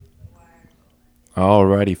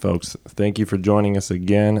Alrighty, folks. Thank you for joining us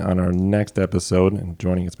again on our next episode and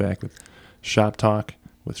joining us back with Shop Talk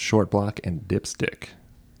with Short Block and Dipstick.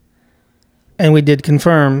 And we did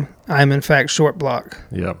confirm I'm in fact Short Block.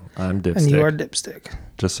 Yep, I'm Dipstick. And you are Dipstick.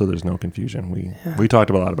 Just so there's no confusion. We talked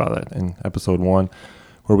a lot about that in episode 1,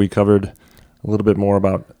 where we covered a little bit more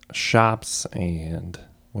about shops and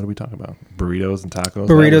what did we talk about? Burritos and tacos.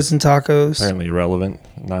 Burritos and tacos. Apparently irrelevant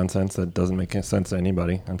nonsense that doesn't make sense to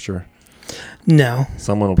anybody, I'm sure. No.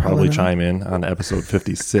 Someone will probably chime in on episode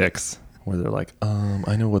 56 where they're like,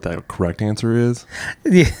 I know what that correct answer is.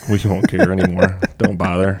 Yeah. We won't care anymore. Don't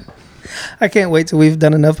bother. I can't wait till we've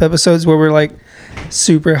done enough episodes where we're like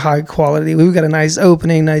super high quality. We've got a nice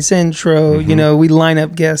opening, nice intro, we line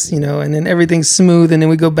up guests, and then everything's smooth, and then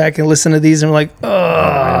we go back and listen to these and we're like,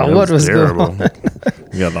 what was terrible going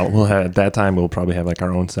on? At that time we'll probably have like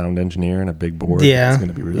our own sound engineer and a big board. Yeah. It's going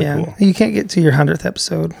to be really cool. You can't get to your 100th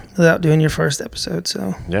episode without doing your first episode,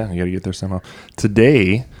 so. Yeah, you got to get there somehow.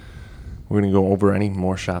 Today, we're going to go over any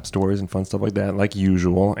more shop stories and fun stuff like that, like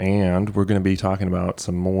usual, and we're going to be talking about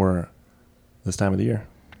some more this time of the year.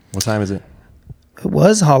 What time is it? It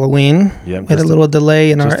was Halloween. Yeah, we had a little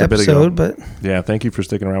delay in our episode, but yeah, thank you for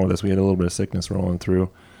sticking around with us. We had a little bit of sickness rolling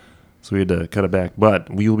through, so we had to cut it back. But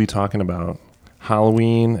we will be talking about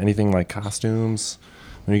Halloween, anything like costumes.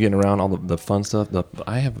 When you're getting around all the fun stuff,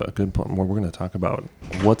 I have a good point where we're going to talk about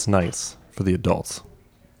what's nice for the adults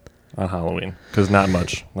on Halloween, because not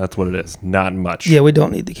much. That's what it is. Not much. Yeah, we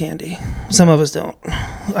don't need the candy. Some of us don't.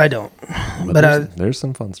 I don't. But there's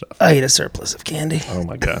some fun stuff. I eat a surplus of candy. Oh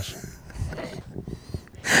my gosh.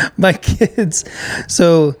 My kids.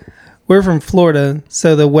 So we're from Florida,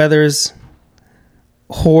 so the weather's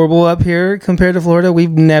horrible up here compared to Florida.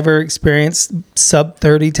 We've never experienced sub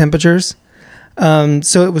 30 temperatures.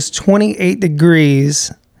 So it was 28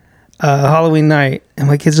 degrees Halloween night, and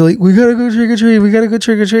my kids are like, we gotta go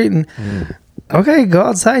trick-or-treat, and okay, go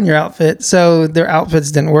outside in your outfit. So their outfits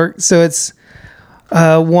didn't work, so it's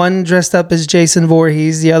one dressed up as Jason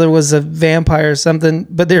Voorhees, the other was a vampire or something,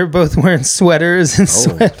 but they were both wearing sweaters and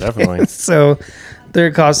sweatpants. Definitely. So their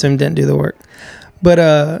costume didn't do the work.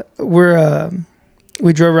 But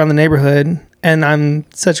we drove around the neighborhood, and I'm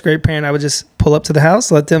such a great parent. I would just pull up to the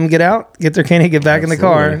house, let them get out, get their candy, get back in the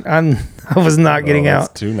car. I was not getting out.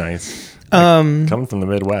 That's too nice. Coming from the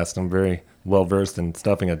Midwest, I'm very well versed in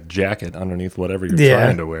stuffing a jacket underneath whatever you're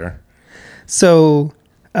trying to wear. So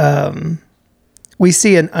we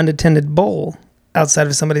see an unattended bowl outside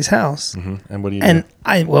of somebody's house. Mm-hmm. And what do you do?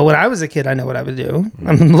 And when I was a kid, I know what I would do. Mm-hmm.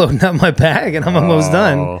 I'm loading up my bag, and I'm almost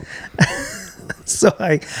done. So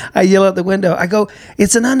I yell out the window. I go,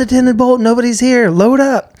 it's an unattended bowl. Nobody's here. Load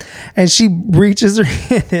up. And she reaches her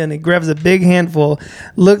hand in and grabs a big handful,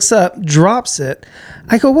 looks up, drops it.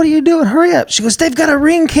 I go, what are you doing? Hurry up. She goes, they've got a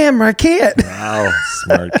Ring camera. I can't. Wow.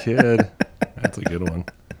 Smart kid. That's a good one.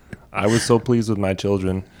 I was so pleased with my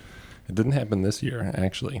children. It didn't happen this year,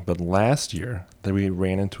 actually. But last year, we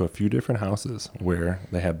ran into a few different houses where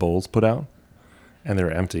they had bowls put out, and they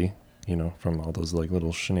were empty. From all those like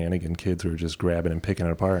little shenanigan kids who were just grabbing and picking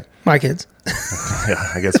it apart. My kids.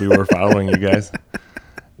 Yeah, I guess we were following you guys.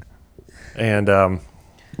 And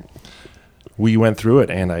we went through it,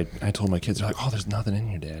 and I told my kids, they're like, oh, there's nothing in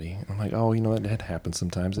here, Daddy. I'm like, oh, that happens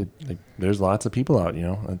sometimes. There's lots of people out,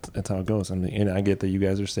 That's how it goes. And I get that you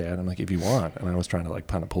guys are sad. I'm like, if you want. And I was trying to like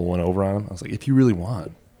kind of pull one over on them. I was like, if you really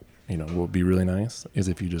want, what would be really nice is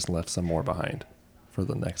if you just left some more behind for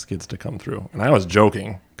the next kids to come through. And I was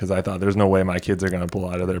joking because I thought there's no way my kids are going to pull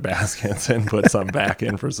out of their baskets and put some back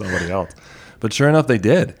in for somebody else. But sure enough, they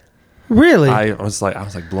did. Really? I was like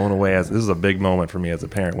blown away. This is a big moment for me as a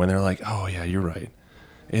parent when they're like, oh yeah, you're right.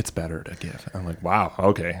 It's better to give. I'm like, wow,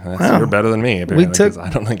 okay. You're better than me. Apparently, I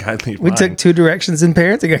don't think I'd leave mine. Took two directions in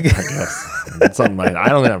parenting, I guess. Did something right. I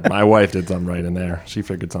don't know. My wife did something right in there. She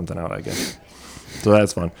figured something out, I guess. So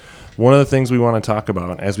that's fun. One of the things we want to talk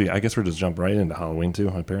about, I guess we're just jump right into Halloween too,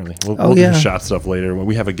 apparently. We'll do shop stuff later.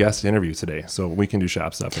 We have a guest interview today, so we can do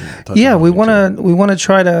shop stuff. And we want to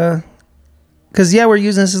try to, because we're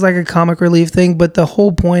using this as like a comic relief thing, but the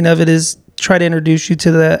whole point of it is try to introduce you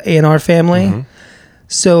to the A&R family. Mm-hmm.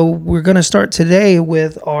 So we're going to start today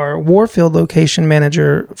with our Warfield location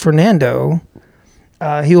manager, Fernando.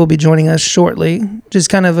 He will be joining us shortly. Just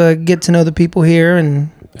kind of get to know the people here and.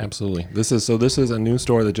 Absolutely. This is a new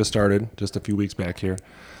store that just started just a few weeks back here.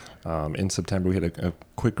 In September, we had a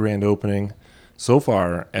quick grand opening. So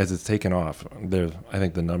far, as it's taken off, I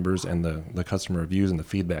think the numbers and the customer reviews and the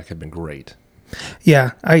feedback have been great.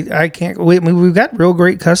 Yeah, I can't wait. We've got real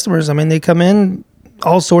great customers. I mean, they come in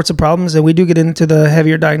all sorts of problems, and we do get into the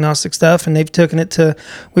heavier diagnostic stuff, and they've taken it to,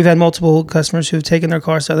 we've had multiple customers who've taken their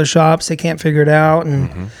cars to other shops. They can't figure it out,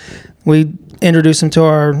 and we introduce them to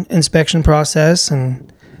our inspection process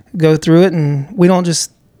and go through it, and we don't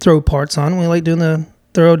just throw parts on. We like doing the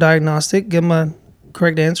thorough diagnostic, give them a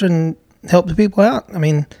correct answer, and help the people out. I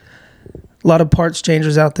mean, a lot of parts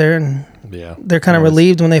changers out there, and they're kind of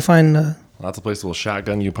relieved when they find lots of places will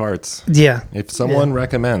shotgun you parts. Yeah. If someone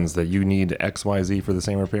recommends that you need XYZ for the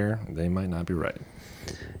same repair, they might not be right.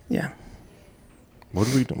 Yeah. What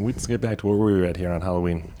did we let's get back to where we were at here on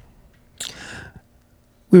Halloween.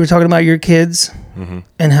 We were talking about your kids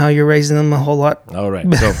and how you're raising them a whole lot. All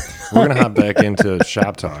right. So we're going to hop back into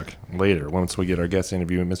shop talk later once we get our guest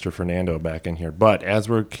interview with Mr. Fernando back in here. But as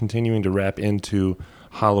we're continuing to wrap into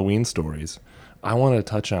Halloween stories, I want to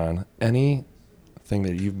touch on anything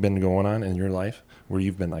that you've been going on in your life where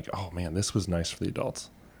you've been like, oh man, this was nice for the adults.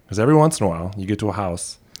 Because every once in a while you get to a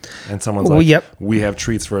house and someone's like, we have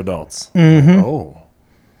treats for adults. Like, oh,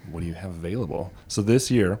 what do you have available? So this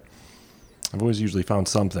year, I've always usually found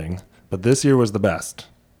something, but this year was the best.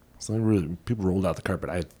 So people rolled out the carpet.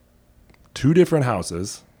 I had 2 different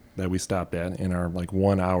houses that we stopped at in our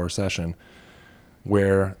 1 hour session,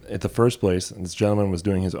 where at the first place, this gentleman was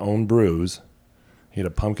doing his own brews. He had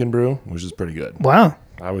a pumpkin brew, which is pretty good. Wow.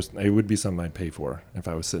 It would be something I'd pay for if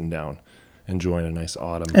I was sitting down enjoying a nice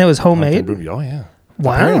autumn. And it was homemade? Oh yeah.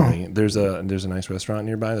 Wow. Apparently, there's a nice restaurant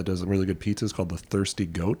nearby that does really good pizzas called the Thirsty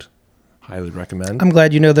Goat. Highly recommend. I'm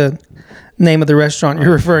glad you know the name of the restaurant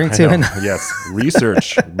you're referring to. Yes,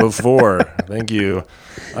 research before. Thank you.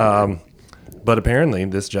 But apparently,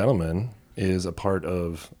 this gentleman is a part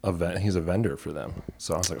of he's a vendor for them.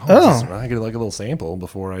 So I was like, I get a little sample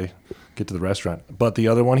before I get to the restaurant. But the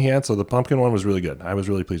other one he had, so the pumpkin one was really good. I was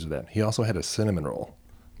really pleased with that. He also had a cinnamon roll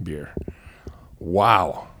beer.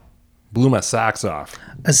 Wow. Blew my socks off.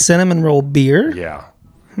 A cinnamon roll beer? Yeah.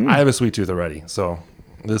 I have a sweet tooth already, so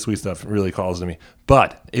this sweet stuff really calls to me.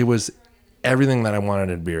 But it was everything that I wanted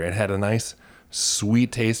in beer. It had a nice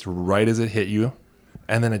sweet taste right as it hit you,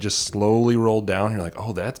 and then it just slowly rolled down. You're like,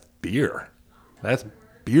 oh, that's beer. That's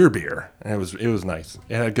beer. And it was nice.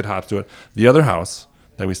 It had good hops to it. The other house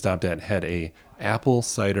that we stopped at had a apple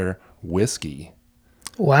cider whiskey.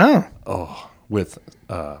 Wow. Oh, with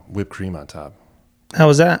whipped cream on top. How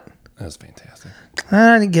was that? That was fantastic.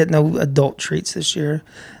 I didn't get no adult treats this year.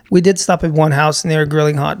 We did stop at one house and they were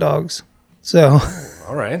grilling hot dogs. So,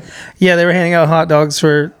 all right. Yeah, they were handing out hot dogs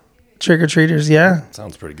for trick-or-treaters. Yeah.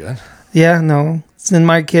 Sounds pretty good. Yeah, no. And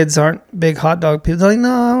my kids aren't big hot dog people. They're like,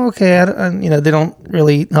 no, okay. They don't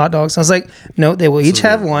really eat hot dogs. I was like, no, they will each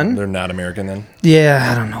have one. They're not American then? Yeah,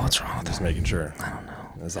 I don't know what's wrong with them. Just making sure. I don't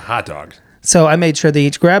know. It's a hot dog. So I made sure they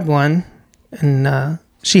each grabbed one, and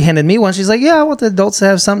she handed me one. She's like, yeah, I want the adults to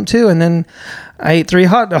have something too. And then I ate 3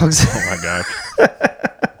 hot dogs. Oh, my gosh.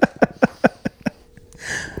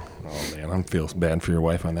 Oh, man. I feel bad for your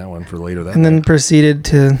wife on that one for later that And night. then proceeded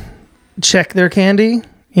to check their candy.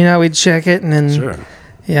 We'd check it, and then, sure.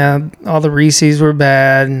 Yeah, all the Reese's were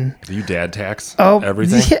bad. And do you dad tax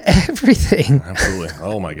everything? Yeah, everything. Absolutely.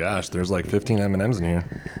 Oh, my gosh. There's like 15 M&Ms in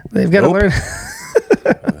here. They've got to learn.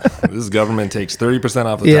 This government takes 30%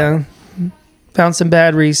 off the top. Found some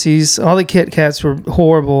bad Reese's. All the Kit Kats were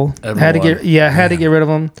horrible. Had to get rid of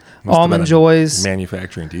them. Almond Joys.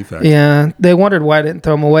 Manufacturing defect. Yeah, they wondered why I didn't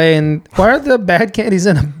throw them away. And why are the bad candies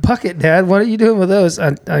in a bucket, Dad? What are you doing with those?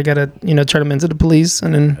 I gotta turn them into the police.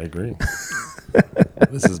 And then I agree.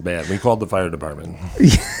 This is bad. We called the fire department.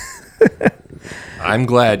 I'm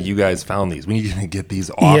glad you guys found these. We need to get these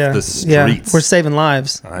off the streets. Yeah, we're saving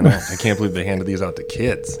lives. I know. I can't believe they handed these out to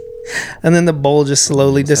kids. And then the bowl just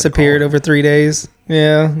slowly disappeared over 3 days.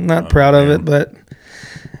 Yeah, not proud of it, but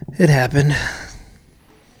it happened.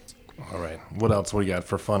 All right. What else? What do you got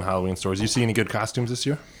for fun Halloween stories? You see any good costumes this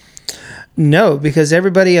year? No, because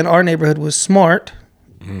everybody in our neighborhood was smart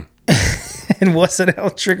and wasn't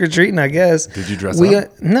out trick-or-treating, I guess. Did you dress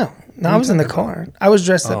up? No, I was in the car. I was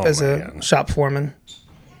dressed up as a shop foreman.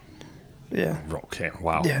 Yeah. Okay.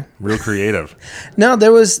 Wow. Yeah. Real creative. No,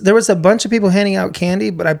 there was a bunch of people handing out candy,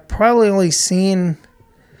 but I probably only seen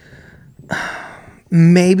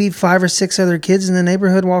maybe 5 or 6 other kids in the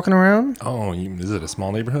neighborhood walking around. Oh, is it a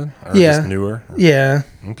small neighborhood? Or just newer? Yeah.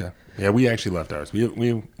 Okay. Yeah, we actually left ours.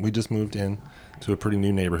 We just moved in to a pretty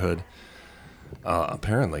new neighborhood.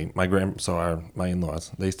 Apparently, my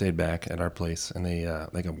in-laws, they stayed back at our place, and they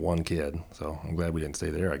got 1 kid. So I'm glad we didn't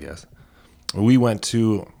stay there, I guess. We went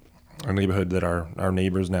to our neighborhood that our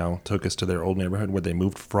neighbors now took us to their old neighborhood where they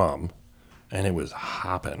moved from, and it was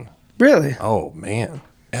hopping. Really? Oh, man.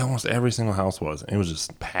 Almost every single house was. It was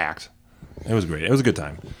just packed. It was great. It was a good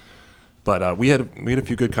time. But we had a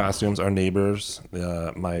few good costumes. Our neighbors,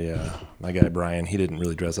 my guy Brian, he didn't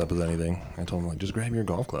really dress up as anything. I told him, like, just grab your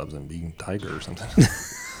golf clubs and be Tiger or something.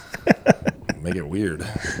 Make it weird.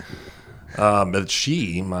 But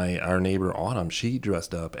our neighbor Autumn, she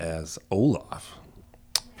dressed up as Olaf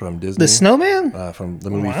from Disney. The snowman? From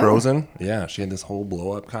the movie Frozen. Yeah, she had this whole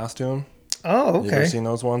blow-up costume. Oh, okay. You ever seen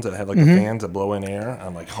those ones that have like the fans that blow in air?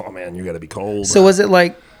 I'm like, oh man, you got to be cold. So was it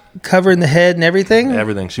like covering the head and everything?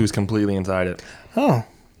 Everything. She was completely inside it. Oh.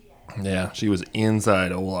 Yeah, she was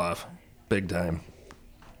inside Olaf. Big time.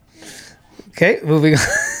 Okay, moving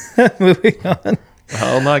on. Moving on.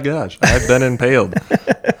 Oh my gosh, I've been impaled.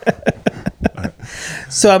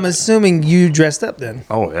 So I'm assuming you dressed up then.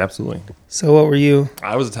 Oh, absolutely. So what were you?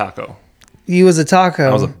 I was a taco. You was a taco.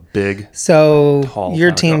 I was a big, so tall you're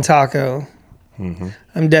taco. team taco. Mm-hmm.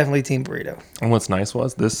 I'm definitely team burrito. And what's nice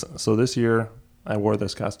was this year, I wore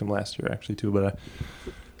this costume last year actually too, but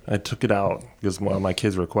I took it out because one of my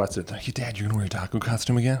kids requested, hey, Dad, you're going to wear a taco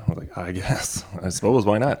costume again? I was like, I guess. I suppose,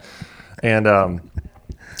 why not? And,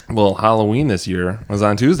 well, Halloween this year was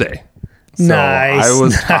on Tuesday. So nice. I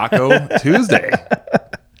was Taco Tuesday.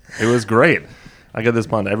 It was great. I get this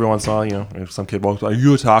bun every once in a while, you know, if some kid walks by, are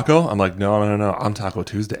you a taco? I'm like, no, I'm Taco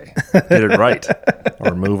Tuesday. Get it right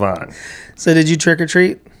or move on. So did you trick or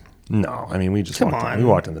treat? No, I mean, we just Come walked on. We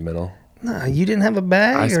walked in the middle. No, you didn't have a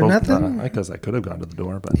bag or nothing? Because I could have gone to the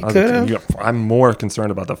door, but You could have. I'm more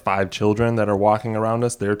concerned about the 5 children that are walking around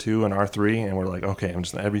us. They're 2 and our 3, and we're like, okay,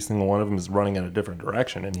 every single one of them is running in a different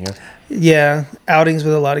direction in here. Yeah, outings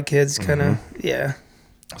with a lot of kids, kind of. Yeah.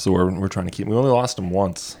 So we're trying to keep. We only lost them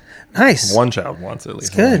once. Nice. One child once at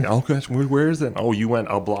least. Good. Like, oh gosh, where is it? Oh, you went.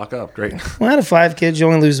 I'll block up. Great. Well, out of 5 kids, you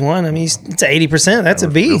only lose 1. I mean, it's 80%. That's a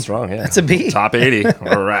B. Real strong. Yeah. That's a B. Top 80.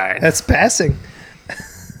 All right. That's passing.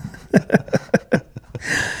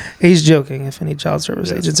 He's joking. If any child service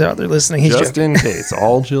agents are out there listening, he's just joking. in case.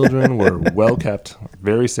 All children were well kept,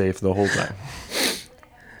 very safe the whole time.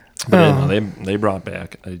 But they brought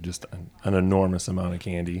back an enormous amount of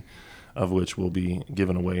candy, of which will be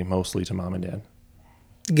given away mostly to Mom and Dad.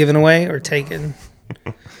 Given away or taken?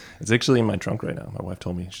 It's actually in my trunk right now. My wife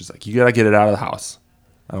told me, she's like, you got to get it out of the house.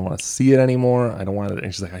 I don't want to see it anymore. I don't want it.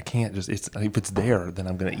 And she's like, I can't just, if it's there, then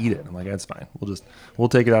I'm going to eat it. I'm like, that's fine. We'll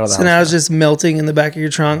take it out of the house. So now it's just melting in the back of your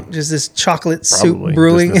trunk, just this chocolate Probably. soup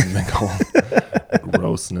brewing. Just this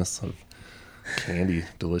grossness of candy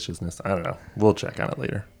deliciousness. I don't know. We'll check on it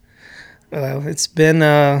later. Well, it's been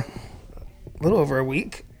a little over a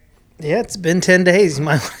week. Yeah, it's been 10 days. You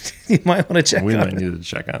might want to check on it. We might need to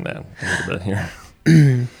check on that a little bit here.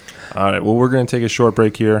 All right. Well, we're going to take a short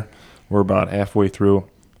break here. We're about halfway through,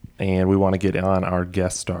 and we want to get on our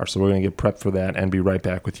guest star. So we're going to get prepped for that and be right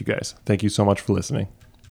back with you guys. Thank you so much for listening.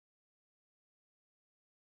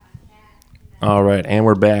 All right, and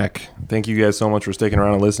we're back. Thank you guys so much for sticking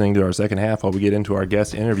around and listening to our second half while we get into our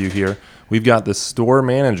guest interview here. We've got the store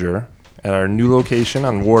manager at our new location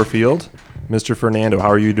on Warfield, Mr. Fernando. How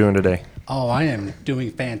are you doing today? Oh, I am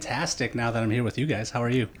doing fantastic now that I'm here with you guys. How are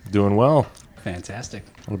you? Doing well. Fantastic.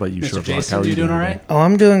 What about you, Mr. Short Jason, How are you doing all today? right? Oh,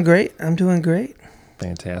 I'm doing great. I'm doing great.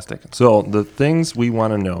 Fantastic. So the things we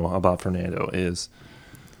want to know about Fernando is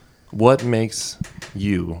what makes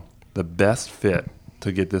you the best fit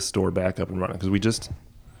to get this store back up and running? Because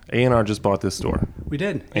A&R just bought this store. We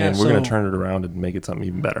did. And we're going to turn it around and make it something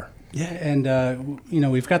even better. Yeah, and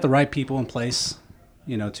we've got the right people in place,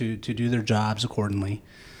 to do their jobs accordingly.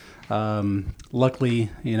 Luckily,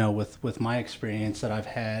 with my experience that I've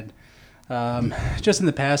had, just in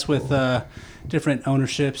the past with different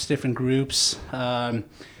ownerships, different groups, different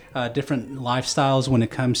lifestyles when it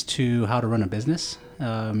comes to how to run a business,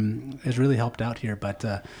 has really helped out here.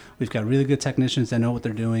 But we've got really good technicians that know what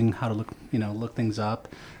they're doing, how to look things up,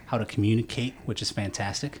 how to communicate, which is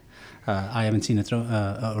fantastic. I haven't seen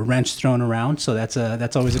a wrench thrown around, so that's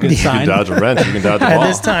always a good sign. You can dodge a wrench. You can dodge a ball. At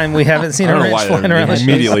this time, we haven't seen a wrench flying around. It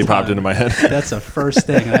immediately popped into my head. That's the first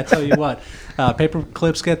thing. And I tell you what, paper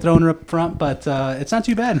clips get thrown up front, but it's not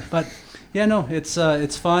too bad. But yeah, no,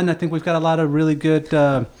 it's fun. I think we've got a lot of really good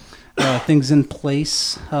things in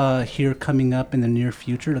place here coming up in the near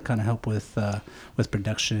future to kind of help with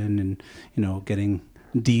production and getting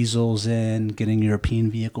diesels in, getting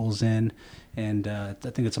European vehicles in. And I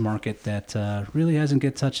think it's a market that really hasn't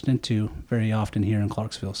get touched into very often here in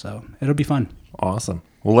Clarksville. So it'll be fun. Awesome.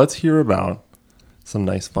 Well, let's hear about some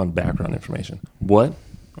nice, fun background information.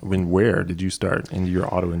 Where did you start into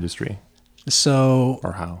your auto industry? So,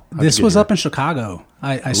 or how? This was up in Chicago.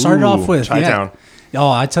 I started off with Chi-Town. Yeah.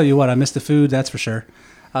 Oh, I tell you what, I missed the food. That's for sure.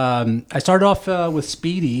 I started off with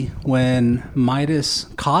Speedy when Midas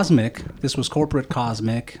Cosmic, this was corporate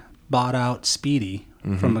Cosmic, bought out Speedy.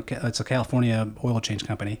 from it's a California oil change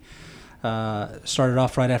company. Started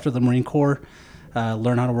off right after the Marine Corps.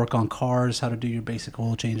 Learn how to work on cars, how to do your basic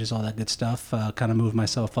oil changes, all that good stuff. Kind of moved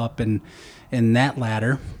myself up in that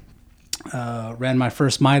ladder. Ran my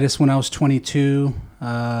first Midas when I was 22.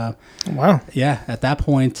 Wow. Yeah, at that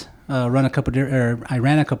point, I ran a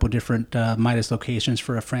couple different Midas locations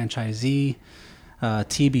for a franchisee.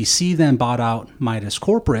 TBC then bought out Midas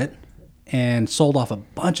Corporate and sold off a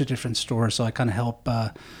bunch of different stores. So I kind of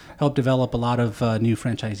helped develop a lot of new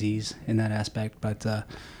franchisees in that aspect. But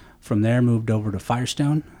from there, moved over to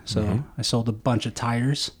Firestone. So I sold a bunch of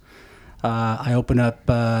tires. I opened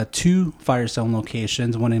up 2 Firestone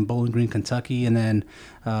locations, one in Bowling Green, Kentucky, and then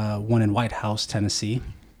one in White House, Tennessee.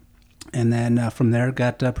 And then from there,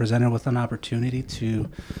 got presented with an opportunity to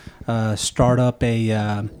start up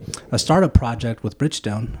a startup project with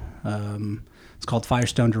Bridgestone. It's called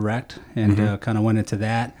Firestone Direct, and kind of went into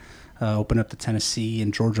that. Opened up the Tennessee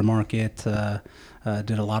and Georgia market.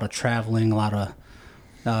 Did a lot of traveling, a lot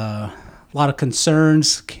of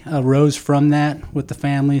concerns arose from that with the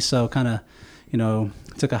family. So kind of,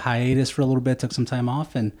 took a hiatus for a little bit, took some time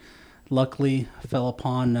off, and luckily fell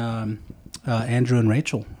upon Andrew and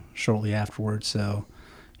Rachel shortly afterwards. So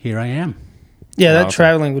here I am. Yeah, that Awesome.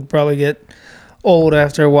 Traveling would probably get old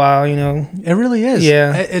after a while, It really is.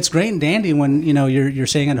 Yeah. It's great and dandy when, you're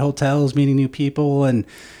staying at hotels, meeting new people, and,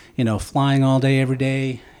 flying all day, every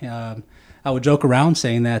day. I would joke around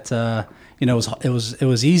saying that, it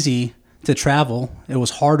was easy to travel. It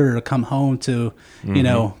was harder to come home to,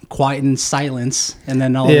 quiet and silence. And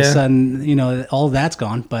then all of a sudden, all of that's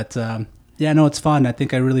gone. But, it's fun. I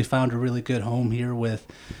think I really found a really good home here with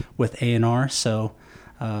A&R. So,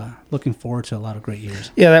 looking forward to a lot of great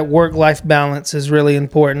years. Yeah, that work-life balance is really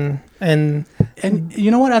important. And you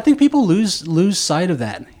know what? I think people lose sight of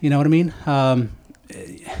that. You know what I mean?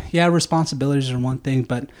 Responsibilities are one thing,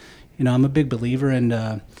 but, I'm a big believer in,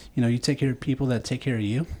 you take care of people that take care of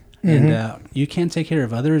you. And you can't take care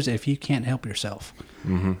of others if you can't help yourself.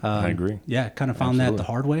 I agree. Yeah, kind of found that the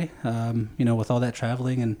hard way, with all that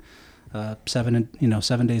traveling and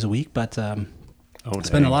 7 days a week. But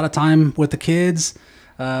spend a lot of time with the kids,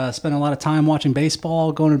 spend a lot of time watching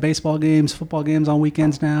baseball, going to baseball games, football games on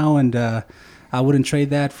weekends now. And I wouldn't trade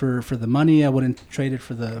that for the money. I wouldn't trade it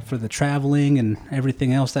for the traveling and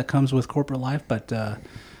everything else that comes with corporate life. But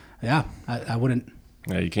I wouldn't.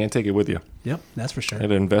 Yeah, you can't take it with you. Yep, that's for sure. You have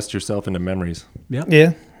to invest yourself into memories. Yep.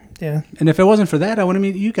 Yeah. And if it wasn't for that, I wouldn't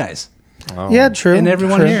meet you guys. Oh, Yeah, true. And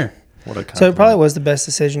everyone true. here. What a compliment. So it probably was the best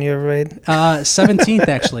decision you ever made. 17th,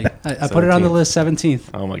 actually. I put it on the 17th. list, 17th.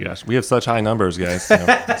 Oh my gosh, we have such high numbers, guys.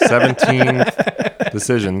 17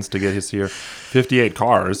 decisions to get us here. 58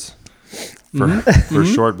 cars for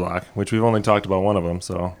short block, which we've only talked about one of them.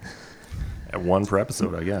 So at one per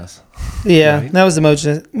episode, I guess. Yeah, Right. that was the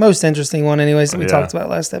most interesting one anyways that we Yeah. talked about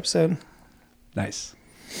last episode. Nice.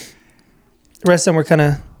 The rest of them were kind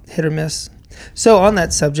of hit or miss. So on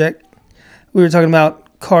that subject, we were talking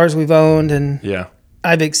about cars we've owned, and Yeah.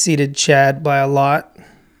 I've exceeded Chad by a lot.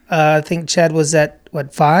 I think Chad was at,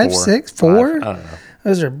 what, 5, 6, 4? I don't know.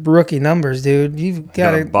 Those are rookie numbers, dude. You've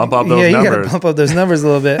got Gotta to bump up those you got to numbers. bump up those numbers a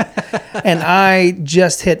little bit. And I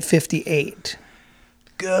just hit 58.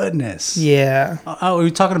 Goodness. Yeah. Are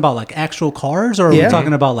we talking about like actual cars, or are we Yeah.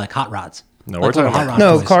 talking about like hot rods? No, Like we're talking hot about rod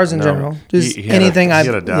No, toys? cars in No. general. Just He had anything he I've...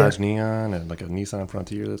 had a Dodge yeah. Neon and like a Nissan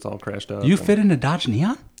Frontier that's all crashed up. You fit in a Dodge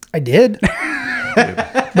Neon? I did.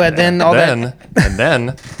 But then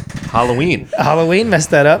then Halloween. Halloween messed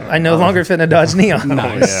that up. I no longer fit in a Dodge Neon.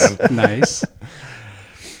 Nice. yeah. Nice.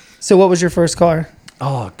 So what was your first car?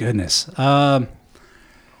 Oh, goodness.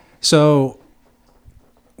 So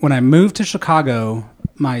when I moved to Chicago,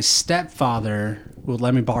 my stepfather would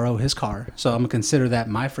let me borrow his car. So I'm going to consider that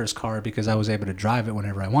my first car because I was able to drive it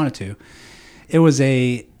whenever I wanted to. It was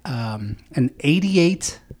an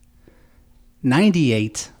 98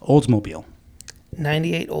 Oldsmobile.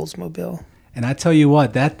 98 Oldsmobile. And I tell you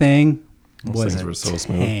what, that thing was things a were so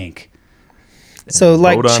smooth. tank. So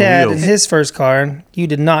like Boat on Chad in wheels. his first car, you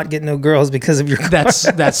did not get no girls because of your car.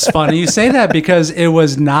 That's funny you say that because it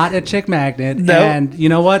was not a chick magnet. No. And you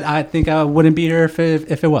know what? I think I wouldn't be here if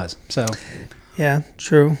it was. So, Yeah,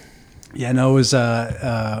 true. yeah, no, it was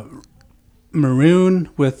maroon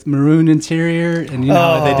with maroon interior. And you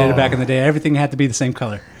know how they did it back in the day. Everything had to be the same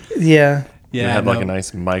color. Yeah. Yeah, it had like no. a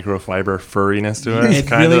nice microfiber furriness to it. It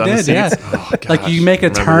kinda really on the did, yeah. seats. Oh, Like gosh, you make a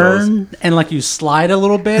remember turn and like you slide a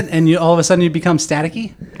little bit and you all of a sudden you become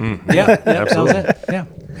staticky. Yeah, that was it. Yeah.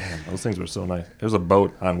 Man, those things were so nice. It was a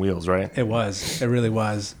boat on wheels, right? It was. It really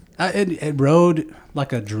was. It rode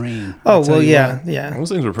like a dream. Oh, I'll tell well, you yeah, what. yeah. Those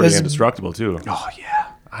things were pretty Those- indestructible too. Oh, yeah.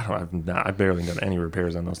 I've barely done any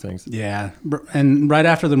repairs on those things. Yeah. And right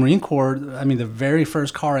after the Marine Corps, I mean, the very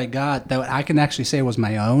first car I got that I can actually say was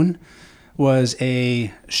my own was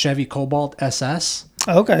a Chevy Cobalt SS.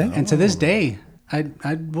 Okay. And to this day,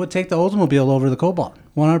 I would take the Oldsmobile over the Cobalt,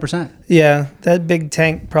 100%. Yeah, that big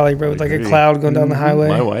tank probably rode like a cloud going down the highway.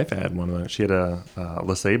 My wife had one of those. She had a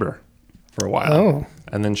LeSabre for a while. Oh.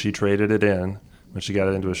 And then she traded it in when she got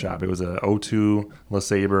it into a shop. It was a '02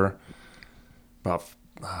 LeSabre, about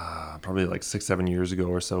probably like 6-7 years ago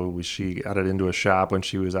or so. She got it into a shop when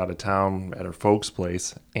she was out of town at her folks'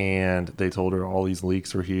 place, and they told her all these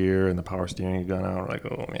leaks were here and the power steering had gone out. We're like,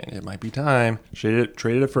 oh man, it might be time. She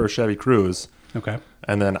traded it for a Chevy Cruze. Okay.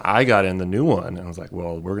 And then I got in the new one, and I was like,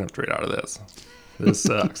 well, we're going to trade out of this. This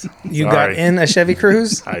sucks. You got in a Chevy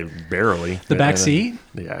Cruze? I barely. The back seat?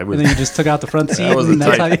 Yeah. It was, and then you just took out the front seat?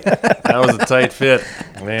 that was a tight fit,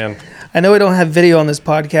 man. I know we don't have video on this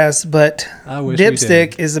podcast, but I wish we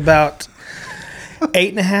Dipstick did. is about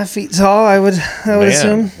 8.5 feet tall, I would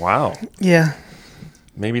assume. Wow. Yeah.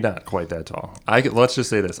 Maybe not quite that tall. Let's just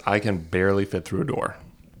say this. I can barely fit through a door.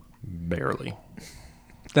 Barely.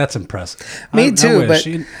 That's impressive. Me too, but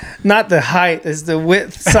You- not the height. It's the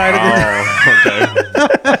width side of Okay.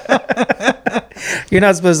 You're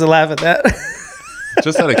not supposed to laugh at that.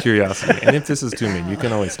 Just out of curiosity, and if this is too mean, you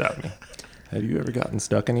can always stop me. Have you ever gotten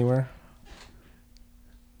stuck anywhere?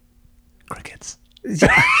 Crickets.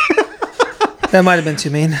 That might have been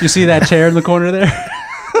too mean. You see that chair in the corner there?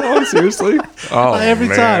 Oh, seriously? Oh, Every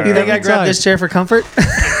man. time. You think I Every grabbed time. this chair for comfort?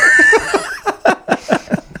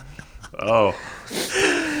 Oh.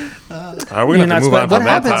 We're going to have to move on what from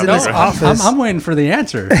that happens in topic. this office? I'm waiting for the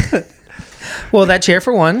answer. Well, that chair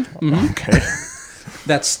for one. Okay.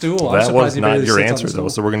 That stool. I'm That surprised was he not barely your sits on answer, the though, stool.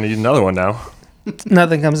 so we're going to need another one now.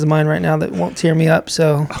 Nothing comes to mind right now that won't tear me up.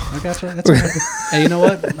 So I got you. That's okay. Hey, you know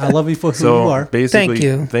what? I love you for who So you are. basically, Thank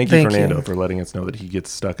you. thank you, Fernando, for letting us know that he gets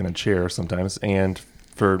stuck in a chair sometimes. And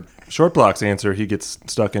for Short Block's answer, he gets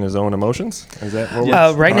stuck in his own emotions. Is that what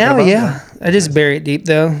we're right talking now, about? yeah. I just bury it deep,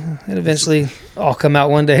 though. It eventually all come out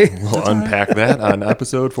one day. We'll unpack that on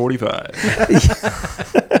episode 45.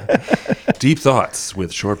 Deep Thoughts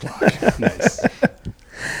with Short Block. Nice.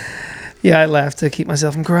 Yeah, I laugh to keep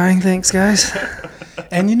myself from crying. Thanks, guys.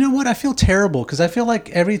 And you know what? I feel terrible because I feel like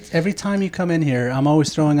every time you come in here, I'm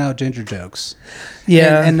always throwing out ginger jokes.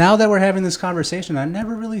 Yeah. And now that we're having this conversation, I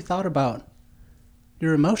never really thought about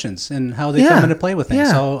your emotions and how they Yeah. come into play with things.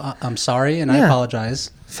 Yeah. So I'm sorry and I Yeah.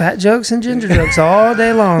 apologize. Fat jokes and ginger jokes all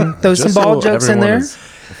day long. Throw some Just so bald jokes in everyone there. is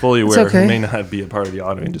fully aware okay. who may not be a part of the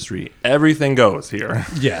auto industry. Everything goes here.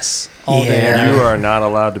 Yes. All Yeah. day. You are not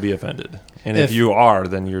allowed to be offended. And if If- you are,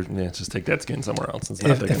 then just take that skin somewhere else. It's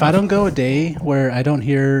not big If I enough. don't go a day where I don't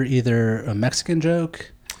hear either a Mexican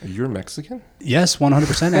joke, You're Mexican? yes,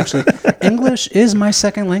 100% actually. English is my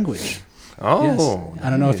second language. Oh, Yes. I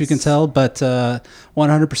don't know if you can nice. tell, but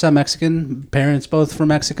 100% Mexican, parents both from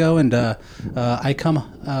Mexico, and I come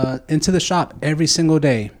into the shop every single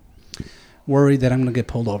day worried that I'm going to get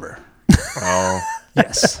pulled over. Oh,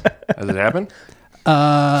 Yes. has it happened?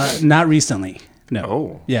 Not recently. No.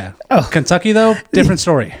 Oh. Yeah. Oh. Kentucky though, different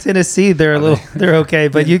story. Tennessee, they're they're okay,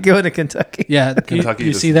 but you go to Kentucky. Yeah. Kentucky you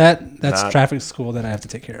just see that? That's not- traffic school that I have to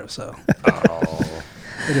take care of. So Oh,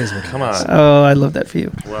 it is what it come is. on. Oh, I love that for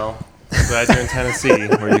you. Well, I'm glad you're in Tennessee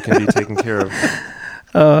where you can be taken care of.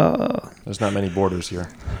 There's not many borders here.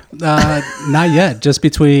 Not yet. Just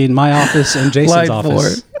between my office and Jason's Line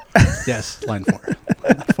office. Yes, line 4.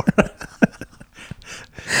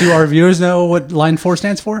 Do our viewers know what line 4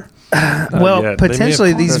 stands for? Well, yet. They may have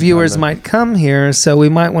potentially these commented viewers on that. might come here, so we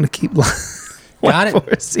might want to keep Got it. for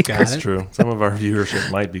a secret. Got That's it. true. Some of our viewership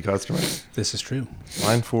might be customers. This is true.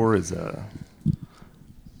 Line 4 is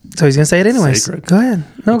So he's gonna say it anyways. Sacred. Go ahead.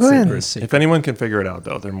 No, go ahead. Sacred. Secret. If anyone can figure it out,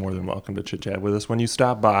 though, they're more than welcome to chit chat with us when you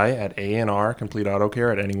stop by at A&R Complete Auto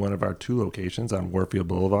Care at any one of our 2 locations on Warfield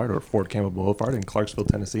Boulevard or Fort Campbell Boulevard in Clarksville,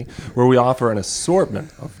 Tennessee, where we offer an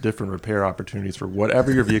assortment of different repair opportunities for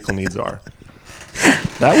whatever your vehicle needs are.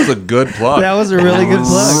 That was a good plug. That was a really good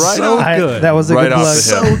plug. Right So off- good. That was a Right good off plug.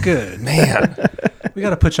 the hip. So good. Man, We got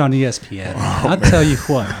to put you on ESPN. I'll tell you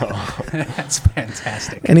what. That's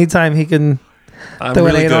fantastic. Anytime he can I'm throw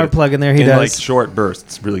really an A&R good plug in there, he in does. like short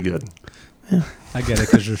bursts. Really good. I get it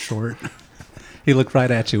because you're short. He looked right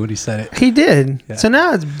at you when he said it. He did. Yeah. So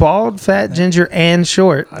now it's bald, fat, ginger, and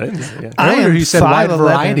short. I didn't say it. I Earlier am he said wide 5'11".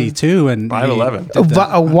 variety too, and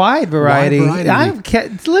 5'11". A wide variety. variety. I'm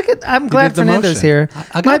glad did the Fernando's motion. here.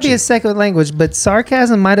 I got Might be you. his second language, but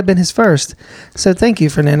sarcasm might have been his first. So thank you,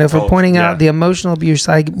 Fernando, for Oh, pointing yeah. out the emotional abuse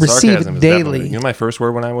I Sarcasm receive is definitely- daily. You know my first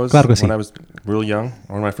word when I was Claro que sí. real young?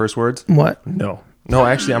 One of my first words? What? No. No,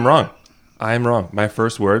 actually, I'm wrong. I'm wrong. My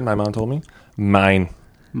first word, my mom told me, mine.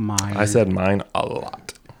 Mine. I said mine a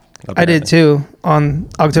lot. I did too on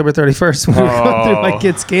October 31st when we were going through my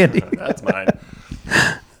kids' candy. That's mine.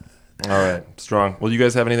 All right, strong. Well, you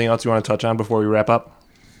guys have anything else you want to touch on before we wrap up?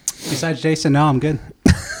 Besides Jason, no, I'm good.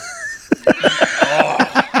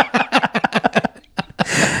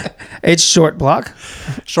 It's Short Block.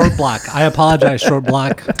 Short Block. I apologize, Short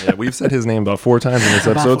Block. Yeah, we've said his name about 4 times in this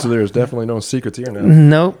episode, so there's definitely no secrets here now.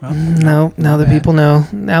 Nope. No. Now the people know.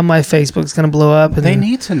 Now my Facebook's going to blow up. And They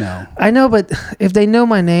need to know. I know, but if they know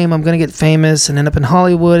my name, I'm going to get famous and end up in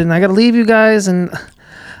Hollywood, and I got to leave you guys, and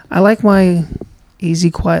I like my easy,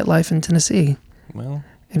 quiet life in Tennessee. Well,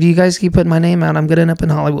 If you guys keep putting my name out, I'm going to end up in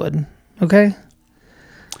Hollywood. Okay?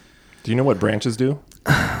 do you know what branches do?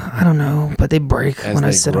 I don't know, but they break As when I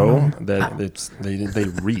they sit grow, on them. they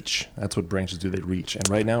reach. That's what branches do. They reach. And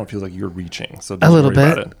right now, it feels like you're reaching. So A don't little worry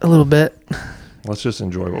about bit. it. A little bit. Let's just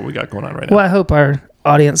enjoy what we got going on right now. Well, I hope our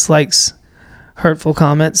audience likes hurtful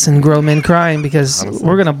comments and grown men crying, because Honestly.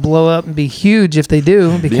 we're going to blow up and be huge if they do,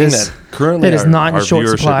 Being because that currently it is not in our short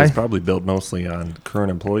viewership supply. is probably built mostly on current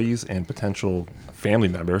employees and potential family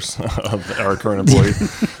members of our current employees.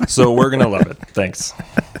 So we're going to love it. Thanks.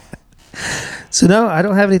 So no, I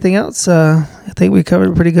don't have anything else. I think we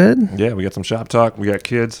covered it pretty good. Yeah, we got some shop talk. We got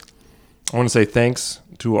kids. I want to say thanks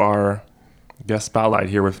to our guest spotlight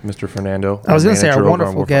here with Mr. Fernando. I was going to say our manager over on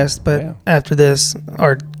wonderful Warfield. guest, but Yeah. after this,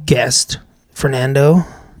 our guest, Fernando.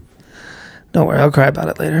 Don't worry, I'll cry about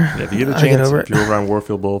it later. Yeah, if you get a I'll get chance, over if you're over on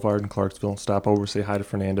Warfield Boulevard in Clarksville, stop over, say hi to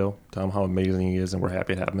Fernando, tell him how amazing he is, and we're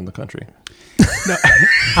happy to have him in the country.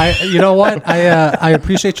 You know what? I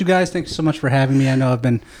appreciate you guys. Thank you so much for having me. I know I've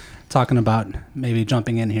been talking about maybe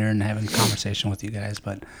jumping in here and having a conversation with you guys,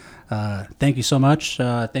 but thank you so much.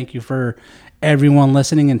 Thank you for everyone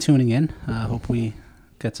listening and tuning in. Hope we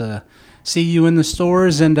get to see you in the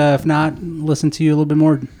stores, and if not, listen to you a little bit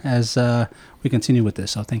more as we continue with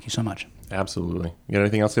this. So thank you so much. Absolutely. You got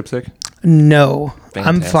anything else, Dipstick? No,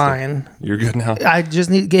 I'm Fantastic. fine. You're good now? I just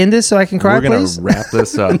need to get in this so I can cry, We're going please. to wrap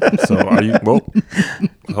this up. So are you, well,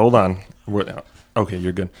 hold on. Okay,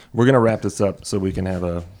 you're good. We're going to wrap this up so we can have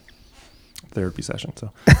a therapy session.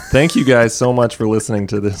 So thank you guys so much for listening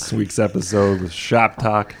to this week's episode with Shop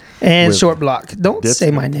Talk. And with Short Block. Don't Dipstick.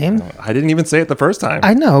 say my name. I didn't even say it the first time.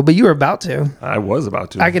 I know, but you were about to. I was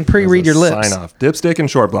about to. I can pre-read As a your lips. Sign off. Dipstick and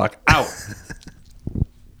Short Block out.